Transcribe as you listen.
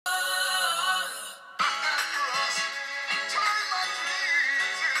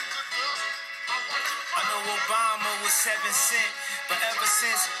Ep.17, but ever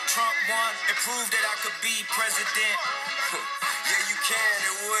since Trump won, it proved that I could be president. Yeah, you can,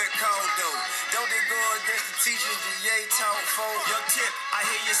 it would count though. Don't they go against the teachers that Ye taught for? Yo, Tip, I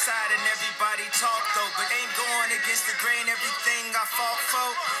hear your side and everybody talk though, but ain't going against the grain everything I fought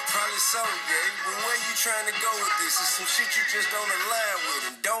for. Probably so, yeah, but where you trying to go with this? It's some shit you just don't align with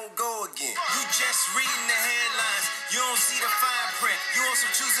and don't go again. You just reading the headlines, you don't see the fine print. You on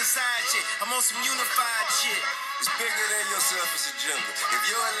some choosing side shit, I'm on some unified shit. It's bigger than your selfish agenda. If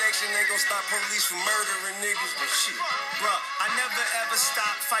your election ain't gonna stop police from murdering niggas, then shit. Bruh, I never ever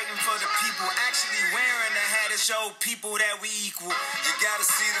stop fighting for the people. Actually wearing a hat to show people that we equal. You gotta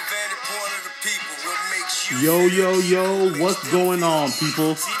see the vantage point of the people. What makes you Yo, what's going on,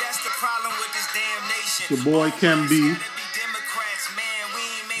 people? See, that's the problem with this damn nation. It's your boy Ken B.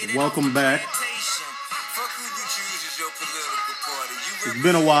 Welcome back. Fuck who you choose as your political party. It's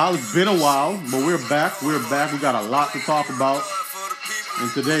been a while, but we're back. We got a lot to talk about in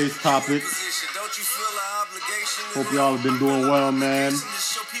today's topic. Hope y'all have been doing well, man.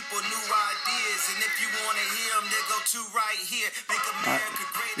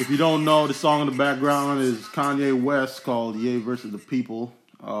 If you don't know, the song in the background is Kanye West called Ye versus the People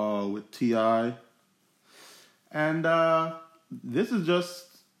with T.I. And this is just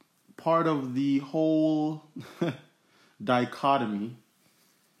part of the whole dichotomy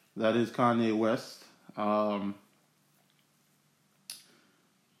that is Kanye West.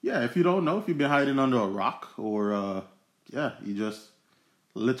 Yeah, if you don't know, if you've been hiding under a rock or, you just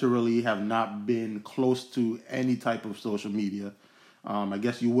literally have not been close to any type of social media, I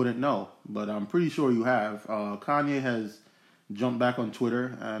guess you wouldn't know, but I'm pretty sure you have. Kanye has jumped back on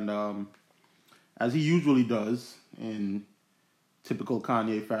Twitter and, as he usually does in typical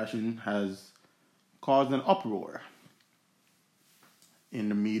Kanye fashion, has caused an uproar in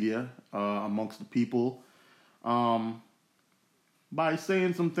the media, amongst the people, by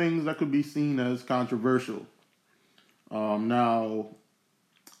saying some things that could be seen as controversial. Now,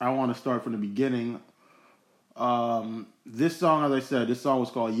 I want to start from the beginning. This song, as I said, this song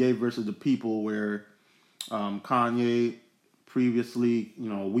was called Ye versus the People, where Kanye previously,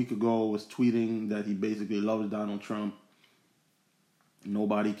 a week ago, was tweeting that he basically loves Donald Trump.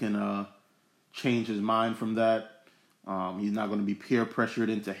 Nobody can change his mind from that. He's not going to be peer pressured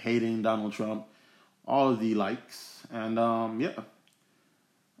into hating Donald Trump. All of the likes. And,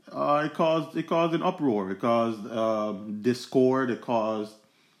 it caused an uproar. It caused discord. It caused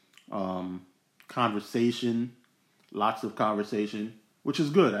conversation, lots of conversation, which is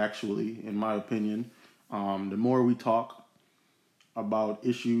good, actually, in my opinion. The more we talk about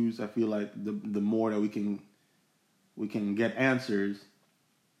issues, I feel like the more that we can get answers.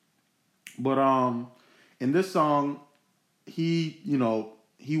 But in this song, he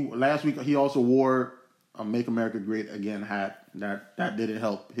last week he also wore a "Make America Great Again" hat. That didn't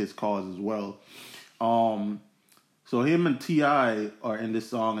help his cause as well. So him and T.I. are in this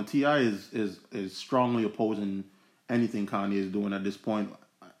song, and T.I. is strongly opposing anything Kanye is doing at this point,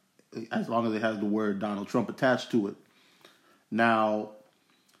 as long as it has the word Donald Trump attached to it. Now,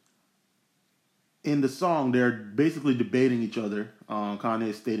 in the song, they're basically debating each other. Kanye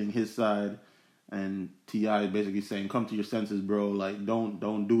is stating his side, and T.I. is basically saying, "Come to your senses, bro. Like,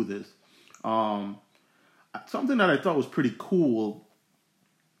 don't do this." Something that I thought was pretty cool.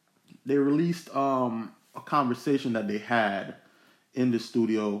 They released a conversation that they had in the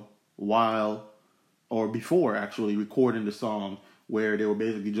studio before actually recording the song, where they were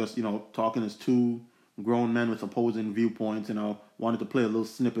basically just, talking as two grown men with opposing viewpoints, and I wanted to play a little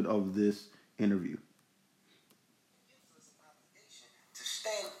snippet of this interview. To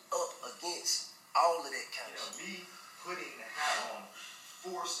stand up against all of that kind of me putting the hat on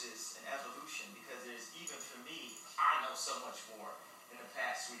forces an evolution, because there's, even for me, I know so much more in the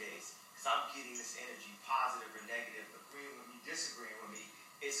past 3 days, because I'm getting this energy, positive or negative, agreeing with me, disagreeing with me.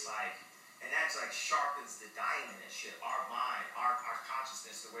 It's like, and that's like sharpens the diamond and shit. Our mind, our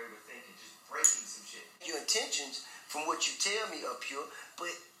consciousness, the way we're thinking, just breaking some shit. your intentions from what you tell me up here, but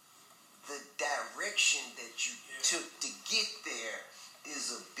the direction that you took to get there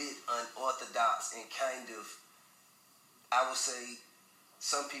is a bit unorthodox and kind of, I would say,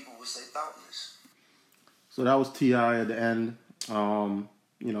 some people would say thoughtless. So that was T.I. at the end,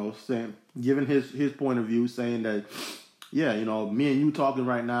 saying, giving his point of view, saying that, me and you talking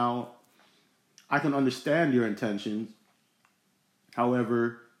right now, I can understand your intentions.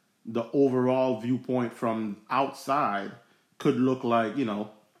 However, the overall viewpoint from outside could look like, you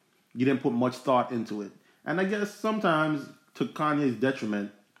didn't put much thought into it. And I guess sometimes, to Kanye's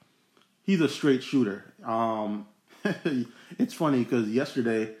detriment, he's a straight shooter. It's funny because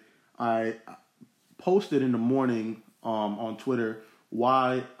yesterday I posted in the morning on Twitter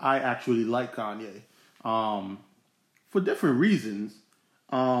why I actually like Kanye. For different reasons.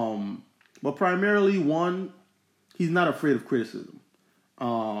 But primarily, one, he's not afraid of criticism.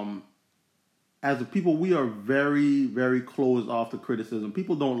 As a people, we are very, very closed off to criticism.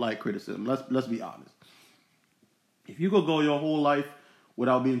 People don't like criticism. Let's be honest. If you could go your whole life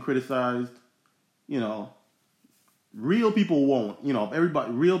without being criticized, real people won't.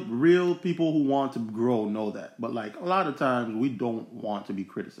 Everybody, real people who want to grow know that. But like a lot of times, we don't want to be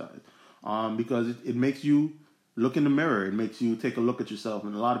criticized because it makes you look in the mirror. It makes you take a look at yourself,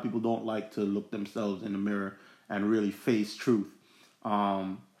 and a lot of people don't like to look themselves in the mirror and really face truth.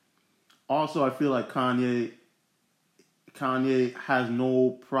 Also, I feel like Kanye has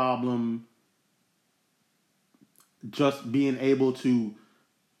no problem just being able to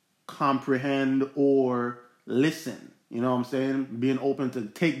comprehend or listen. You know what I'm saying? Being open to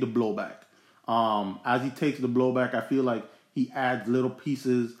take the blowback. As he takes the blowback, I feel like he adds little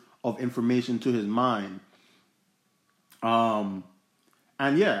pieces of information to his mind. And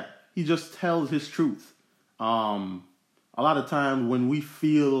yeah, he just tells his truth. A lot of times when we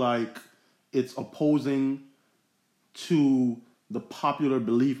feel like it's opposing to the popular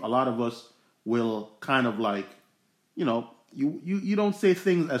belief, a lot of us will kind of like, you don't say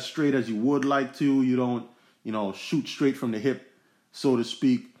things as straight as you would like to. You don't, shoot straight from the hip, so to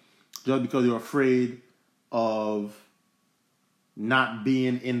speak, just because you're afraid of not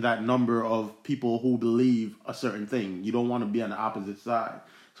being in that number of people who believe a certain thing. You don't want to be on the opposite side.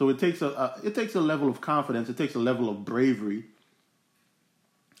 So it takes a level of confidence. It takes a level of bravery,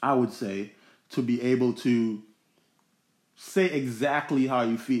 I would say, to be able to say exactly how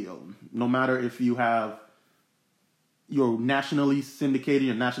you feel, no matter if you're nationally syndicated,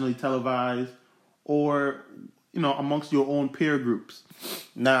 you're nationally televised, or amongst your own peer groups.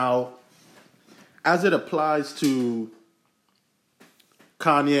 Now, as it applies to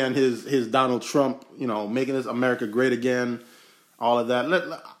Kanye and his Donald Trump, making this America great again, all of that.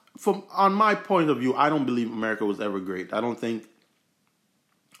 On my point of view, I don't believe America was ever great. I don't think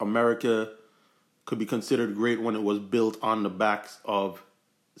America could be considered great when it was built on the backs of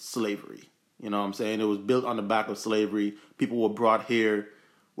slavery. You know what I'm saying? It was built on the back of slavery. People were brought here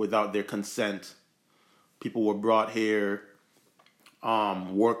without their consent. People were brought here,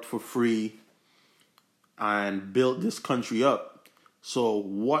 worked for free, and built this country up. So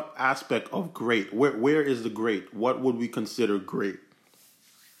what aspect of great? Where is the great? What would we consider great?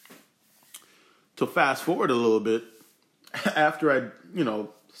 To fast forward a little bit, after I,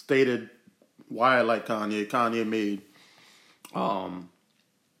 stated why I like Kanye, Kanye made an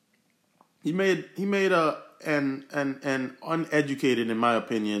uneducated, in my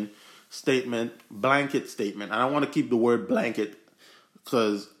opinion, blanket statement. And I want to keep the word blanket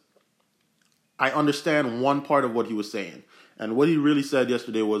because I understand one part of what he was saying. And what he really said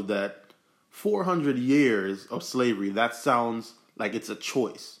yesterday was that 400 years of slavery, that sounds like it's a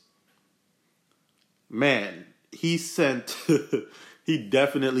choice. Man, he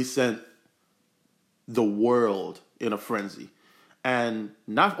definitely sent the world in a frenzy. And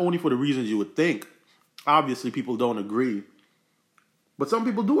not only for the reasons you would think. Obviously, people don't agree. But some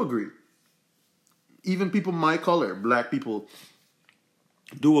people do agree. Even people my color, black people,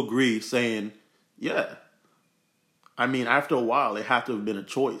 do agree, saying, yeah. I mean, after a while, it had to have been a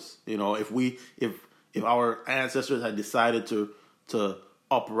choice. If our ancestors had decided to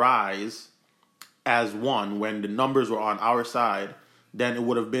uprise as one when the numbers were on our side, then it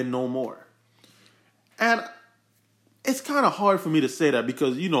would have been no more. And it's kind of hard for me to say that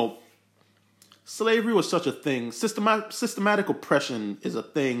because, slavery was such a thing. Systematic oppression is a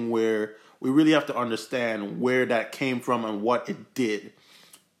thing where we really have to understand where that came from and what it did.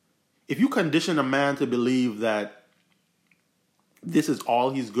 If you condition a man to believe that this is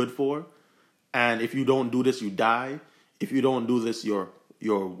all he's good for, and if you don't do this, you die. If you don't do this, your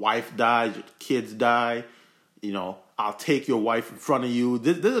wife dies, your kids die. I'll take your wife in front of you.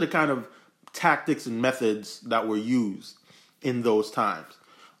 These are the kind of tactics and methods that were used in those times.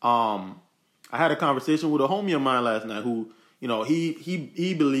 I had a conversation with a homie of mine last night who,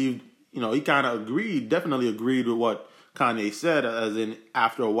 he believed, he kind of definitely agreed with what Kanye said, as in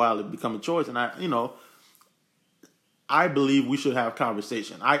after a while it become a choice. And I believe we should have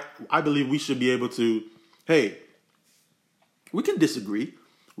conversation. I believe we should be able to, hey, we can disagree.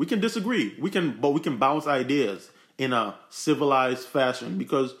 We can bounce ideas in a civilized fashion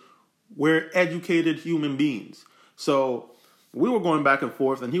because we're educated human beings. So we were going back and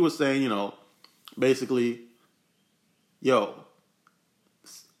forth, and he was saying, basically,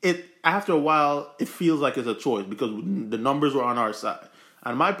 after a while, it feels like it's a choice because the numbers were on our side.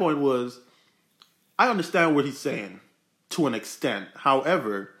 And my point was, I understand what he's saying to an extent.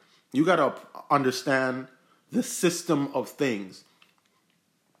 However, you got to understand the system of things.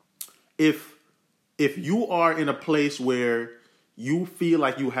 If you are in a place where you feel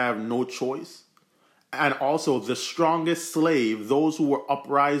like you have no choice, and also the strongest slave, those who were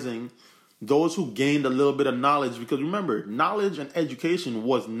uprising, those who gained a little bit of knowledge, because remember, knowledge and education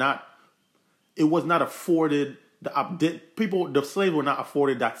was not afforded, the slaves were not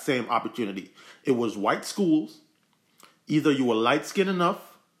afforded that same opportunity. It was white schools. Either you were light-skinned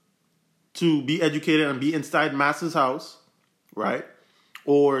enough to be educated and be inside Massa's house, right?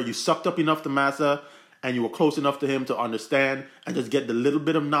 Or you sucked up enough to Massa and you were close enough to him to understand and just get the little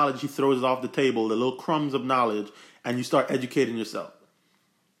bit of knowledge he throws off the table, the little crumbs of knowledge, and you start educating yourself.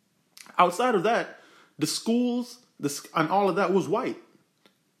 Outside of that, the schools and all of that was white.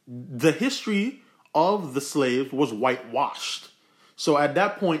 The history of the slaves was whitewashed. So at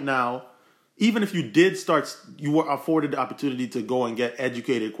that point now, even if you were afforded the opportunity to go and get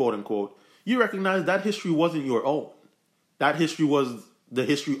educated, quote unquote, you recognize that history wasn't your own. That history was the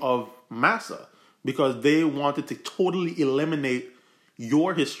history of Massa, because they wanted to totally eliminate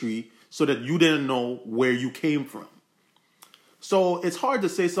your history so that you didn't know where you came from. So it's hard to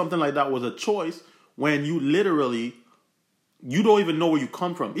say something like that was a choice when you don't even know where you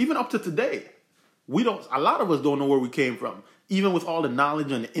come from. Even up to today, a lot of us don't know where we came from. Even with all the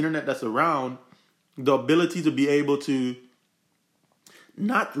knowledge and the internet that's around, the ability to be able to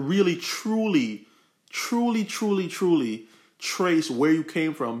not really truly trace where you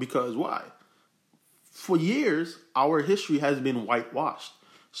came from, because why? For years, our history has been whitewashed.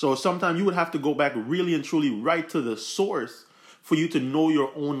 So sometimes you would have to go back really and truly right to the source for you to know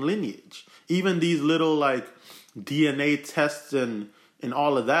your own lineage. Even these little like DNA tests and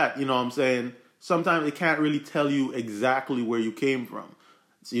all of that, you know what I'm saying? Sometimes it can't really tell you exactly where you came from.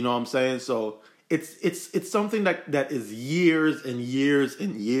 So, you know what I'm saying? So it's something that is years and years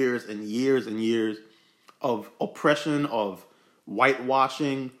and years and years and years of oppression, of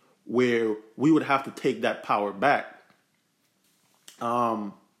whitewashing, where we would have to take that power back.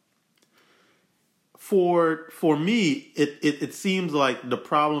 For me, it seems like the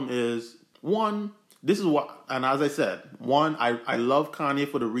problem is, one, this is what, and as I said, one, I love Kanye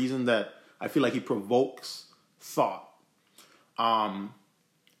for the reason that I feel like he provokes thought.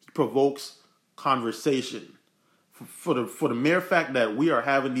 He provokes conversation. For the mere fact that we are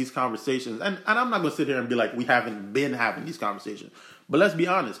having these conversations, and I'm not going to sit here and be like we haven't been having these conversations, but let's be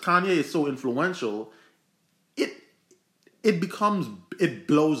honest, Kanye is so influential, it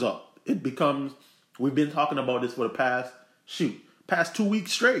blows up. It becomes, we've been talking about this for the past 2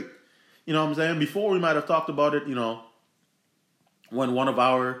 weeks straight. You know what I'm saying? Before we might have talked about it, you know, when one of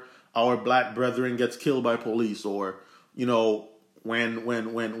our black brethren gets killed by police, or, you know, when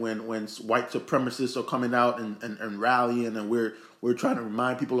white supremacists are coming out and rallying, and we're trying to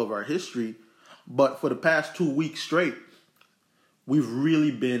remind people of our history. But for the past 2 weeks straight, we've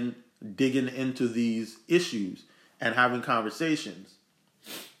really been digging into these issues and having conversations.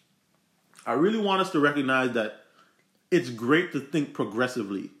 I really want us to recognize that it's great to think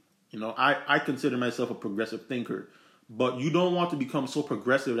progressively. You know, I consider myself a progressive thinker, but you don't want to become so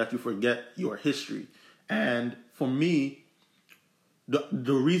progressive that you forget your history. And for me,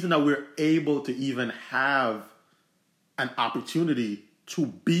 the reason that we're able to even have an opportunity to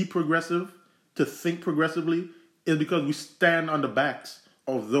be progressive, to think progressively, is because we stand on the backs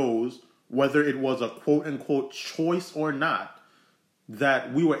of those, whether it was a quote-unquote choice or not,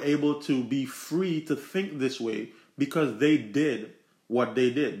 that we were able to be free to think this way because they did what they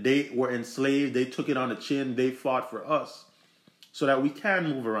did. They were enslaved. They took it on the chin. They fought for us so that we can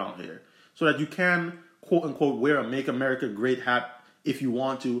move around here, so that you can, quote-unquote, wear a Make America Great hat if you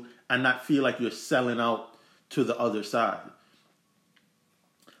want to, and not feel like you're selling out to the other side.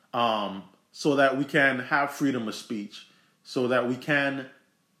 So that we can have freedom of speech, so that we can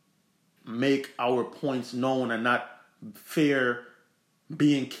make our points known and not fear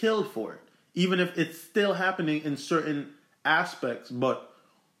being killed for it, even if it's still happening in certain aspects. But,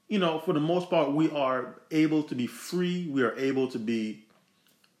 you know, for the most part, we are able to be free. We are able to be,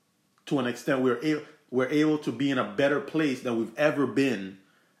 to an extent, we're able to be in a better place than we've ever been,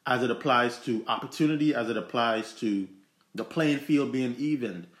 as it applies to opportunity, as it applies to the playing field being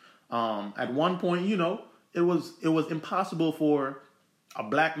evened. At one point, you know, it was impossible for a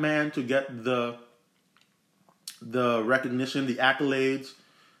black man to get the recognition, the accolades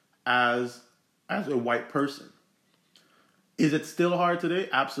as a white person. Is it still hard today?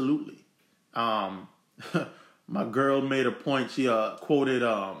 Absolutely. My girl made a point. She quoted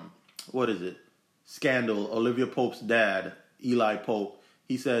Scandal, Olivia Pope's dad, Eli Pope.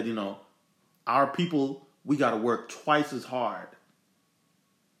 He said, you know, our people, we got to work twice as hard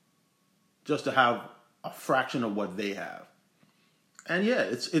just to have a fraction of what they have. And yeah,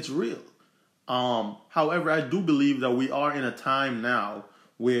 it's real. However, I do believe that we are in a time now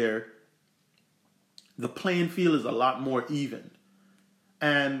where the playing field is a lot more even.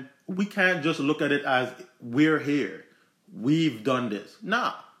 And we can't just look at it as we're here. We've done this.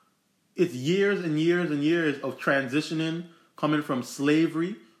 Nah. It's years and years and years of transitioning, coming from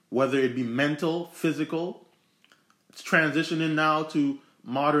slavery, whether it be mental, physical. It's transitioning now to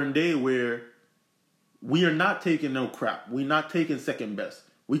modern day where we are not taking no crap. We're not taking second best.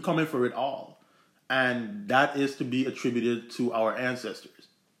 We coming for it all. And that is to be attributed to our ancestors.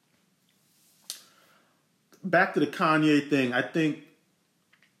 Back to the Kanye thing, I think,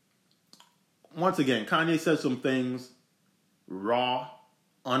 once again, Kanye says some things raw,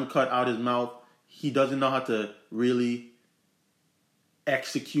 uncut out his mouth. He doesn't know how to really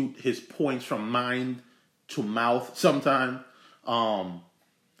execute his points from mind to mouth sometimes.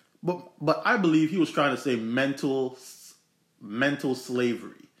 But I believe he was trying to say mental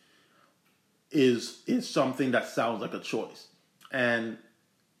slavery is something that sounds like a choice. And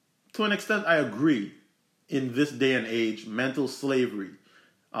to an extent, I agree. In this day and age, mental slavery.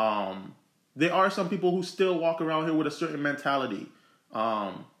 There are some people who still walk around here with a certain mentality. We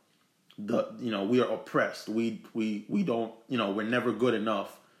are oppressed. We don't, we're never good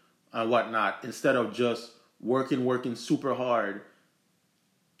enough and whatnot. Instead of just working super hard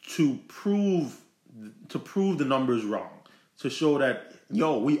to prove the numbers wrong, to show that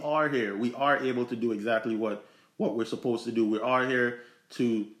we are here. We are able to do exactly what we're supposed to do. We are here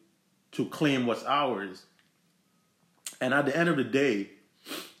to claim what's ours. And at the end of the day,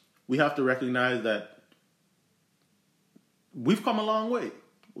 we have to recognize that we've come a long way.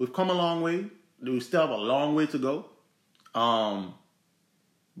 We've come a long way. We still have a long way to go.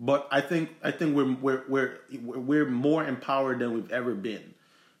 But I think we're more empowered than we've ever been.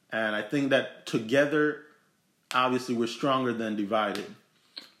 And I think that together, obviously, we're stronger than divided.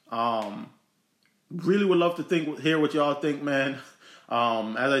 Really would love to hear what y'all think, man.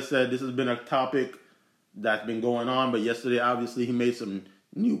 As I said, this has been a topic that's been going on, but yesterday, obviously, he made some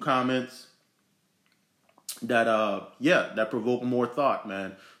new comments that provoke more thought,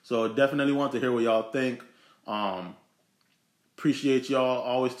 man. So definitely want to hear what y'all think. Appreciate y'all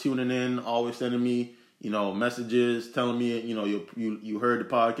always tuning in, always sending me, messages, telling me, you heard the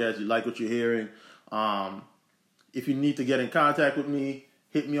podcast, you like what you're hearing. If you need to get in contact with me,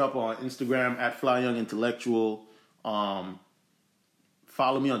 hit me up on Instagram at FlyYoungIntellectual.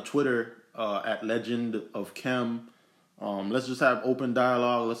 Follow me on Twitter at Legend of Chem. Let's just have open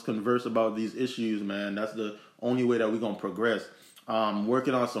dialogue. Let's converse about these issues, man. That's the only way that we're going to progress.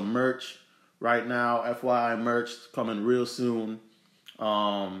 Working on some merch right now. FYI merch coming real soon.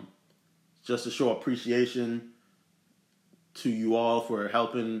 Just to show appreciation to you all for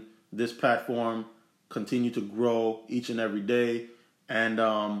helping this platform continue to grow each and every day. And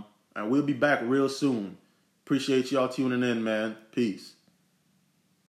we'll be back real soon. Appreciate y'all tuning in, man. Peace.